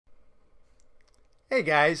Hey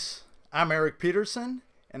guys, I'm Erik Peterson,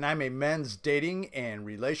 and I'm a men's dating and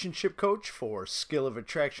relationship coach for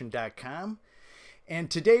skillofattraction.com. And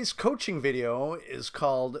today's coaching video is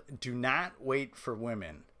called Do Not Wait for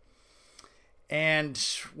Women. And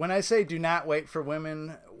when I say do not wait for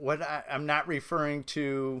women, I'm not referring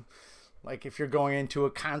to, like, if you're going into a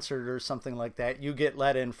concert or something like that, you get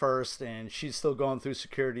let in first and she's still going through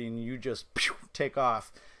security and you just take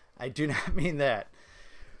off. I do not mean that.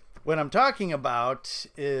 What I'm talking about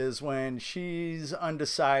is when she's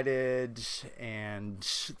undecided and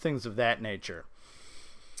things of that nature.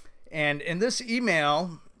 And in this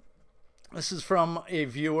email, this is from a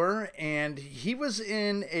viewer, and he was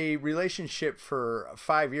in a relationship for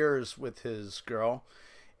 5 years with his girl,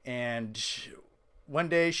 and one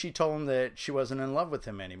day she told him that she wasn't in love with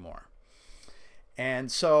him anymore.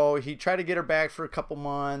 And so he tried to get her back for a couple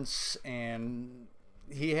months, and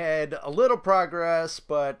he had a little progress,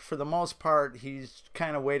 but for the most part, he's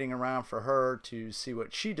kind of waiting around for her to see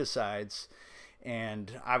what she decides.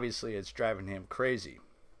 And obviously, it's driving him crazy.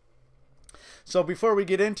 So before we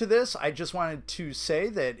get into this, I just wanted to say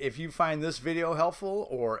that if you find this video helpful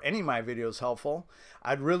or any of my videos helpful,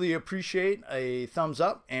 I'd really appreciate a thumbs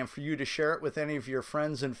up and for you to share it with any of your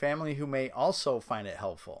friends and family who may also find it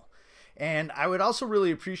helpful. And I would also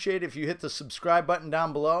really appreciate if you hit the subscribe button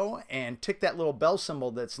down below and tick that little bell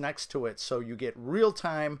symbol that's next to it so you get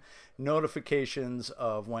real-time notifications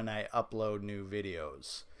of when I upload new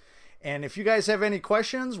videos. And if you guys have any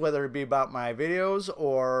questions, whether it be about my videos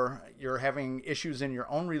or you're having issues in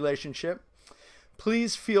your own relationship,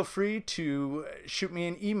 please feel free to shoot me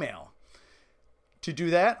an email. To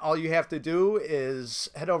do that, all you have to do is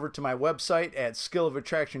head over to my website at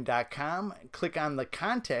skillofattraction.com, click on the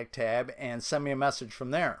contact tab, and send me a message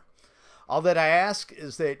from there. All that I ask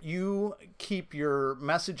is that you keep your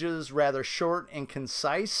messages rather short and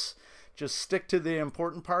concise. Just stick to the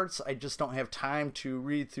important parts. I just don't have time to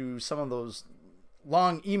read through some of those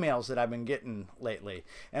long emails that I've been getting lately.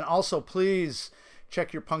 And also, please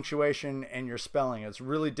check your punctuation and your spelling. It's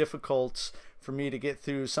really difficult for me to get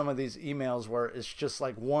through some of these emails where it's just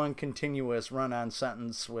like one continuous run-on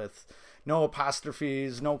sentence with no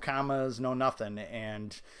apostrophes, no commas, no nothing,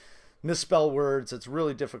 and misspell words. It's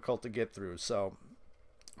really difficult to get through. So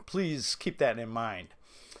please keep that in mind.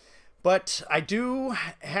 But I do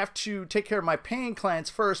have to take care of my paying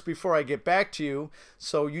clients first before I get back to you.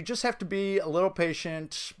 So you just have to be a little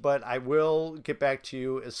patient, but I will get back to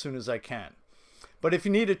you as soon as I can. But if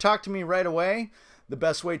you need to talk to me right away, the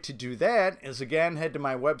best way to do that is, again, head to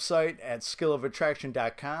my website at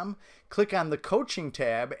skillofattraction.com, click on the coaching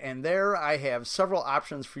tab, and there I have several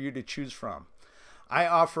options for you to choose from. I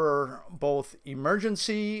offer both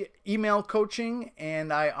emergency email coaching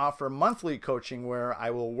and I offer monthly coaching where I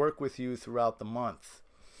will work with you throughout the month.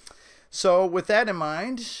 So with that in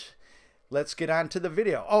mind, let's get on to the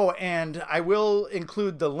video. Oh, and I will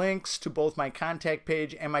include the links to both my contact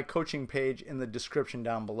page and my coaching page in the description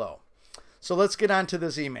down below. So let's get on to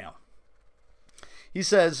this email. He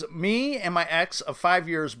says, me and my ex of 5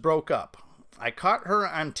 years broke up. I caught her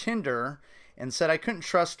on Tinder and said I couldn't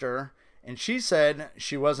trust her, and she said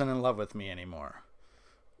she wasn't in love with me anymore.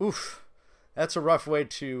 Oof, that's a rough way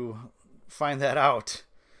to find that out.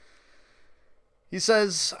 He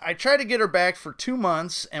says, I tried to get her back for 2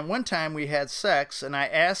 months, and one time we had sex, and I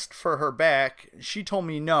asked for her back. She told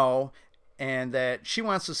me no, and that she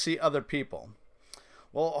wants to see other people.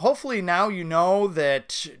 Well, hopefully now you know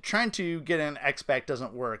that trying to get an ex back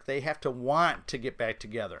doesn't work. They have to want to get back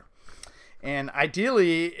together. And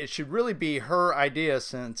ideally, it should really be her idea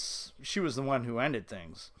since she was the one who ended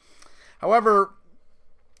things. However,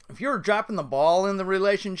 if you're dropping the ball in the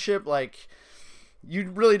relationship, like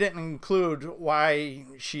you really didn't include why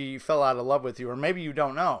she fell out of love with you, or maybe you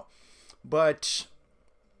don't know. But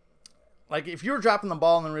like if you're dropping the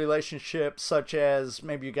ball in the relationship, such as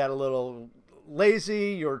maybe you got a little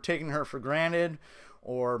lazy, you're taking her for granted,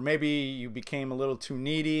 or maybe you became a little too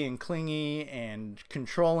needy and clingy and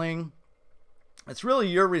controlling, it's really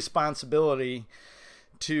your responsibility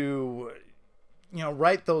to,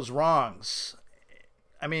 right those wrongs.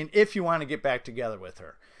 I mean, if you want to get back together with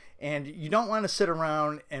her. And you don't want to sit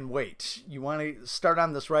around and wait. You want to start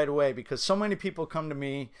on this right away, because so many people come to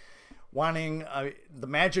me wanting the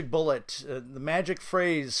magic bullet, the magic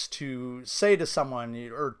phrase to say to someone,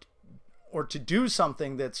 or to do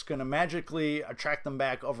something that's going to magically attract them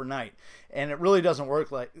back overnight. And it really doesn't work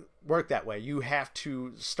that way. You have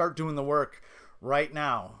to start doing the work right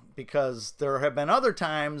now, because there have been other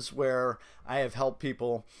times where I have helped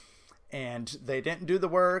people and they didn't do the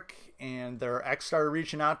work, and their ex started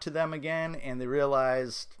reaching out to them again, and they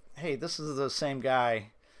realized, hey, this is the same guy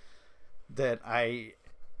that I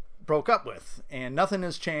broke up with, and nothing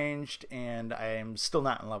has changed, and I am still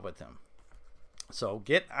not in love with him. So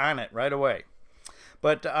get on it right away.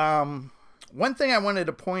 But one thing I wanted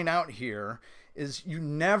to point out here is you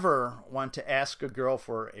never want to ask a girl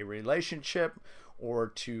for a relationship or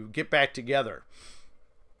to get back together.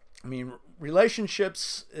 I mean,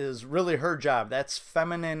 relationships is really her job. That's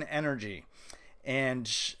feminine energy. And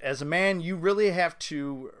as a man, you really have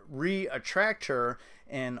to re-attract her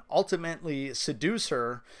and ultimately seduce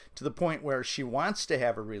her to the point where she wants to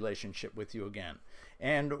have a relationship with you again.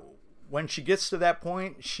 And when she gets to that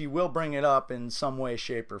point, she will bring it up in some way,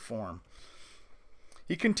 shape, or form.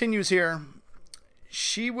 He continues here.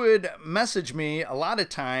 She would message me a lot of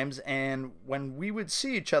times, and when we would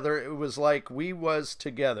see each other, it was like we was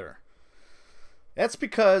together. That's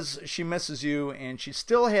because she misses you, and she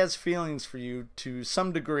still has feelings for you to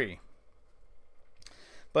some degree.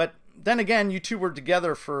 But then again, you two were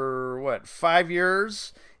together for what, 5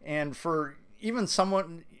 years? And for even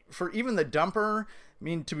the dumper, I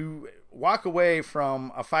mean, to walk away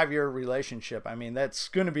from a 5-year relationship, I mean, that's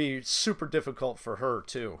going to be super difficult for her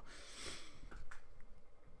too.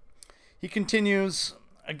 He continues,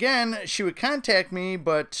 again, she would contact me,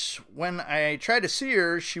 but when I tried to see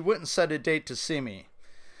her, she wouldn't set a date to see me.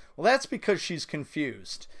 Well, that's because she's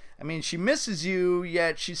confused. I mean, she misses you,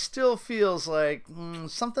 yet she still feels like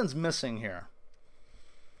something's missing here.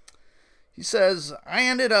 He says, I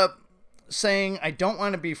ended up saying I don't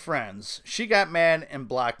want to be friends. She got mad and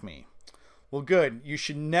blocked me. Well, good. You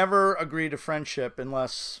should never agree to friendship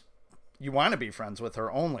unless you want to be friends with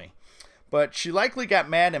her only. But she likely got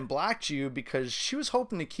mad and blocked you because she was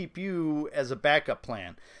hoping to keep you as a backup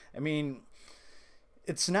plan. I mean,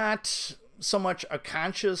 it's not so much a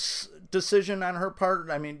conscious decision on her part.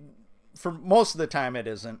 I mean, for most of the time it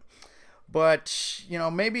isn't. But, you know,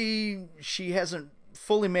 maybe she hasn't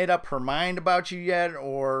fully made up her mind about you yet,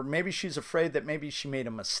 or maybe she's afraid that maybe she made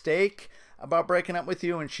a mistake about breaking up with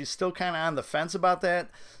you and she's still kind of on the fence about that.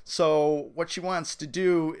 So what she wants to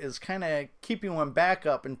do is kind of keep you in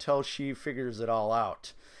backup until she figures it all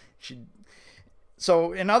out.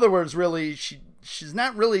 So in other words, really, she's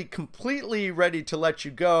not really completely ready to let you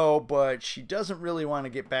go, but she doesn't really want to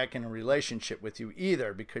get back in a relationship with you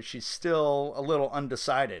either because she's still a little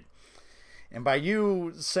undecided. And by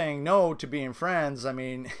you saying no to being friends, I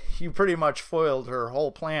mean, you pretty much foiled her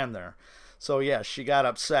whole plan there. So yes, she got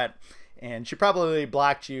upset. And she probably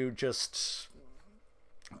blocked you just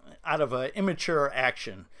out of an immature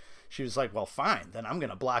action. She was like, well, fine, then I'm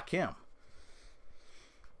going to block him.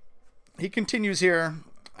 He continues here.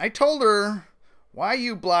 I told her why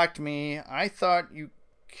you blocked me. I thought you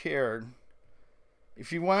cared.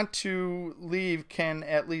 If you want to leave, can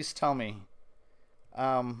at least tell me.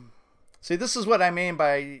 See, this is what I mean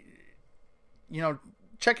by, you know,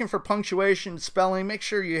 checking for punctuation, spelling. Make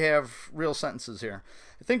sure you have real sentences here.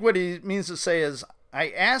 I think what he means to say is,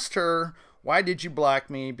 I asked her, why did you block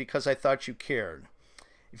me? Because I thought you cared.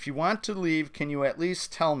 If you want to leave, can you at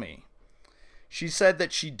least tell me? She said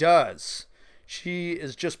that she does. She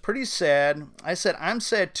is just pretty sad. I said, I'm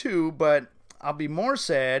sad too, but I'll be more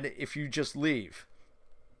sad if you just leave.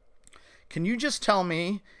 Can you just tell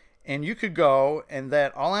me and you could go, and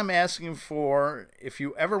that all I'm asking for, if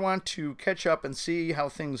you ever want to catch up and see how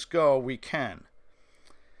things go, we can.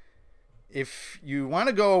 If you want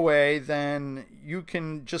to go away, then you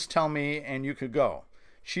can just tell me and you could go.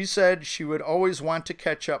 She said she would always want to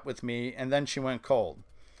catch up with me, and then she went cold.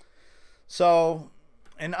 So,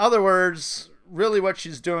 in other words, really what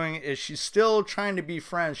she's doing is she's still trying to be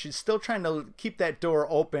friends. She's still trying to keep that door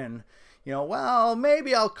open. You know, well,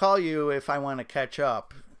 maybe I'll call you if I want to catch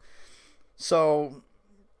up. So,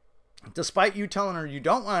 despite you telling her you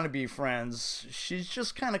don't want to be friends, she's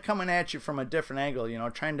just kind of coming at you from a different angle, you know,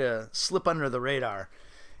 trying to slip under the radar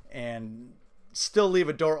and still leave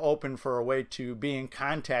a door open for a way to be in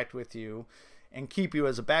contact with you and keep you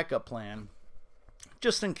as a backup plan,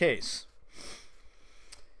 just in case.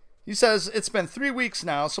 He says, it's been 3 weeks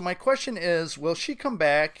now, so my question is, will she come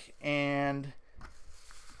back, and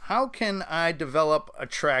how can I develop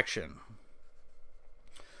attraction?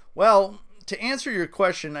 Well, to answer your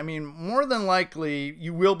question, I mean, more than likely,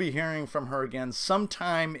 you will be hearing from her again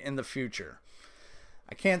sometime in the future.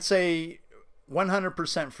 I can't say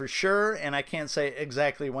 100% for sure, and I can't say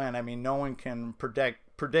exactly when. I mean, no one can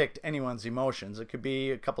predict anyone's emotions. It could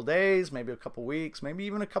be a couple days, maybe a couple weeks, maybe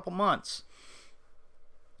even a couple months.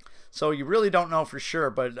 So you really don't know for sure.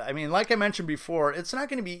 But, I mean, like I mentioned before, it's not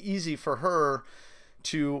going to be easy for her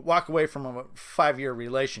to walk away from a 5-year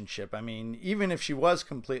relationship. I mean, even if she was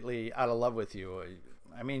completely out of love with you,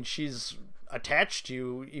 I mean, she's attached to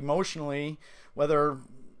you emotionally, whether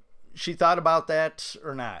she thought about that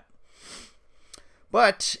or not.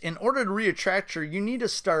 But in order to reattract her, you need to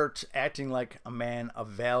start acting like a man of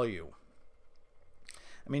value.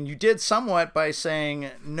 I mean, you did somewhat by saying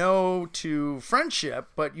no to friendship,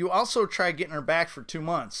 but you also tried getting her back for 2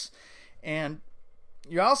 months. And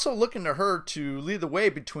you're also looking to her to lead the way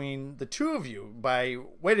between the two of you by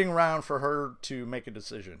waiting around for her to make a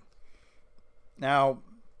decision. Now,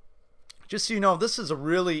 just so you know, this is a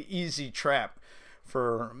really easy trap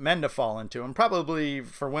for men to fall into, and probably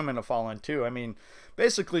for women to fall into. I mean,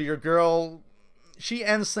 basically your girl, she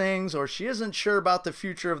ends things, or she isn't sure about the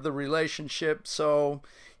future of the relationship, so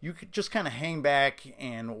you could just kind of hang back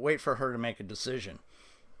and wait for her to make a decision.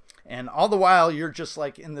 And all the while, you're just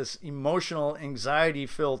like in this emotional,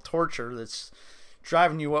 anxiety-filled torture that's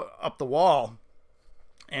driving you up the wall.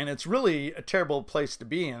 And it's really a terrible place to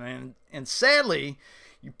be in. And sadly,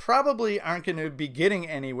 you probably aren't going to be getting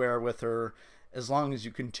anywhere with her as long as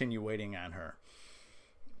you continue waiting on her.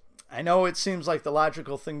 I know it seems like the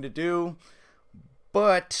logical thing to do,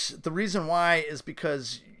 but the reason why is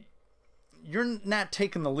because you're not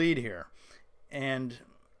taking the lead here. And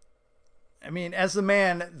I mean, as the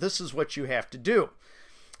man, this is what you have to do.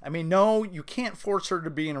 I mean, no, you can't force her to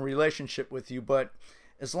be in a relationship with you, but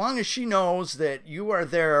as long as she knows that you are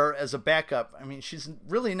there as a backup, I mean, she's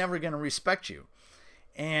really never going to respect you.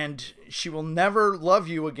 And she will never love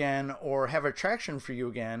you again or have attraction for you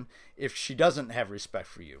again if she doesn't have respect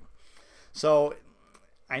for you. So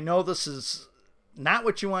I know this is not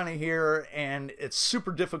what you want to hear, and it's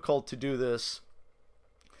super difficult to do this,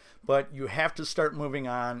 but you have to start moving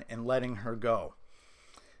on and letting her go,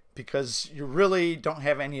 because you really don't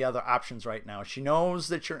have any other options right now. She knows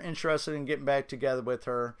that you're interested in getting back together with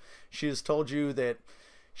her. She has told you that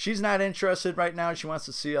she's not interested right now. She wants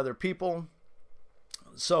to see other people.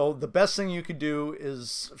 So the best thing you could do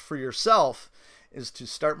is for yourself is to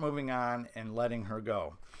start moving on and letting her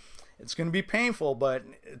go. It's going to be painful, but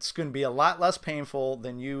it's going to be a lot less painful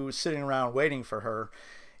than you sitting around waiting for her.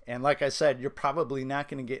 And like I said, you're probably not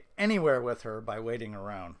going to get anywhere with her by waiting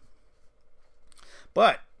around.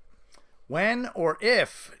 But when or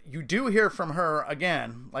if you do hear from her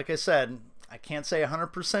again, like I said, I can't say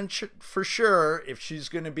 100% for sure if she's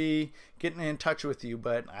going to be getting in touch with you,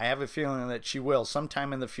 but I have a feeling that she will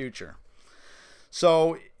sometime in the future.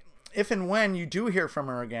 So if and when you do hear from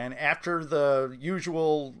her again, after the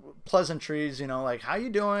usual pleasantries, you know, like, how you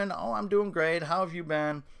doing? Oh, I'm doing great. How have you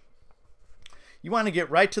been? You want to get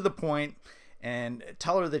right to the point and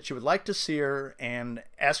tell her that you would like to see her and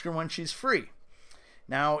ask her when she's free.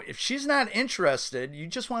 Now, if she's not interested, you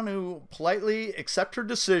just want to politely accept her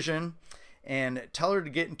decision and tell her to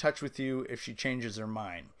get in touch with you if she changes her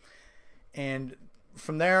mind. And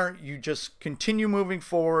from there, you just continue moving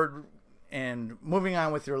forward and moving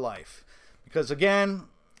on with your life. Because again,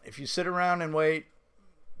 if you sit around and wait,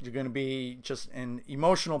 you're going to be just in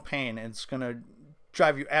emotional pain, and it's going to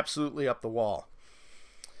drive you absolutely up the wall.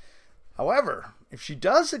 However, if she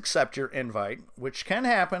does accept your invite, which can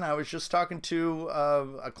happen, I was just talking to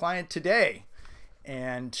a client today,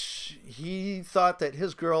 and he thought that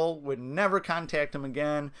his girl would never contact him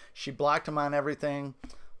again. She blocked him on everything.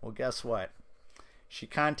 Well, guess what? She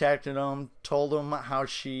contacted him, told him how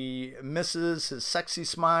she misses his sexy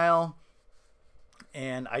smile,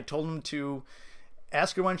 and I told him to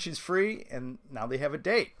ask her when she's free, and now they have a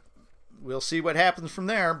date. We'll see what happens from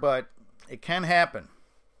there, but it can happen.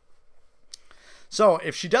 So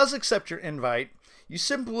if she does accept your invite, you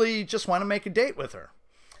simply just want to make a date with her.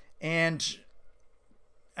 And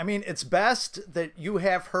I mean, it's best that you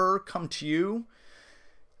have her come to you.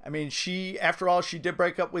 I mean, after all, she did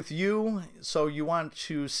break up with you, so you want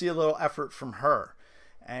to see a little effort from her.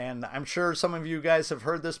 And I'm sure some of you guys have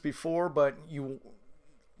heard this before, but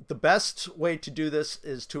the best way to do this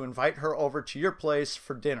is to invite her over to your place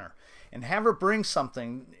for dinner and have her bring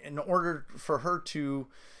something in order for her to,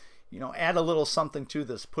 you know, add a little something to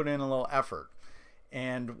this, put in a little effort.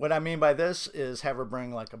 And what I mean by this is have her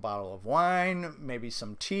bring like a bottle of wine, maybe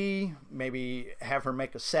some tea, maybe have her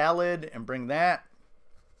make a salad and bring that.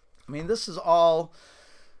 I mean, this is all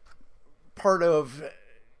part of,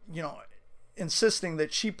 you know, insisting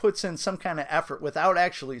that she puts in some kind of effort without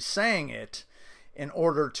actually saying it in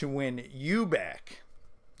order to win you back.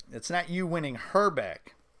 It's not you winning her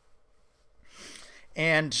back.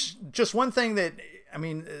 And just one thing that, I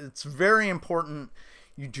mean, it's very important.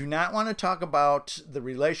 You do not want to talk about the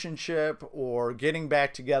relationship or getting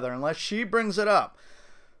back together unless she brings it up.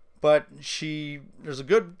 But there's a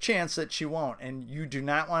good chance that she won't, and you do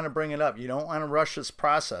not want to bring it up. You don't want to rush this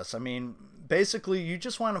process. I mean, basically, you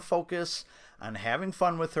just want to focus on having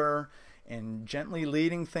fun with her and gently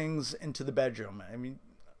leading things into the bedroom. I mean,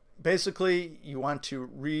 basically you want to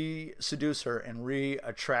re-seduce her and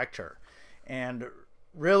re-attract her. And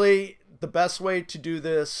really the best way to do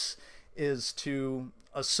this is to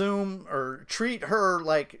assume or treat her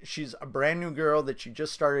like she's a brand new girl that you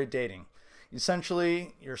just started dating.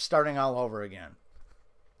 Essentially, you're starting all over again.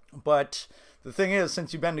 But the thing is,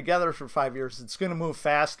 since you've been together for 5 years, it's going to move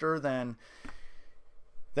faster than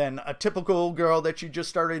a typical girl that you just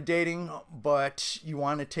started dating, but you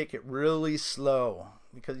want to take it really slow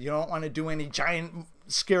because you don't want to do any giant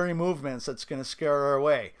scary movements that's going to scare her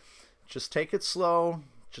away. Just take it slow.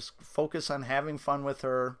 Just focus on having fun with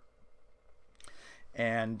her,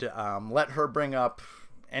 and let her bring up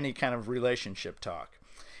any kind of relationship talk.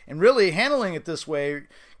 And really handling it this way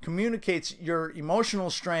communicates your emotional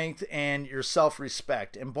strength and your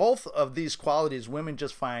self-respect. And both of these qualities women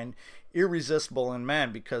just find irresistible in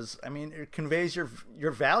men because, I mean, it conveys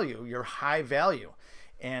your value, your high value.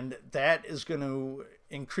 And that is going to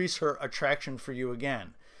increase her attraction for you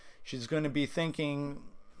again. She's going to be thinking,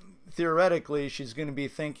 theoretically, she's going to be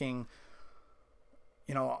thinking,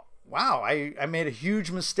 you know, wow, I made a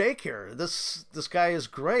huge mistake here. This guy is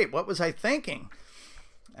great. What was I thinking?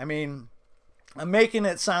 I mean, I'm making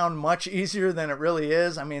it sound much easier than it really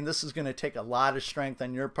is. I mean, this is going to take a lot of strength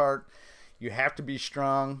on your part. You have to be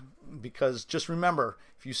strong because just remember,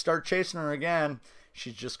 if you start chasing her again,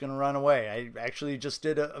 she's just going to run away. I actually just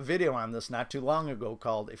did a video on this not too long ago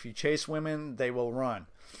called "If You Chase Women, They Will Run."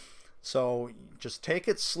 So just take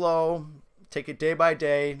it slow, take it day by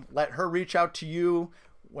day, let her reach out to you.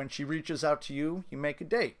 When she reaches out to you, you make a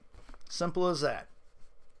date. Simple as that.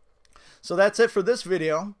 So that's it for this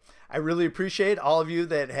video. I really appreciate all of you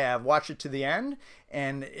that have watched it to the end.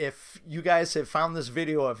 And if you guys have found this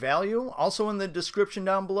video of value, also in the description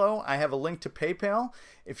down below, I have a link to PayPal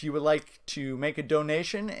if you would like to make a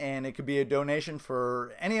donation, and it could be a donation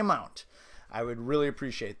for any amount. I would really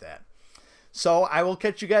appreciate that. So I will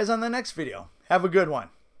catch you guys on the next video. Have a good one.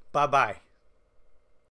 Bye-bye.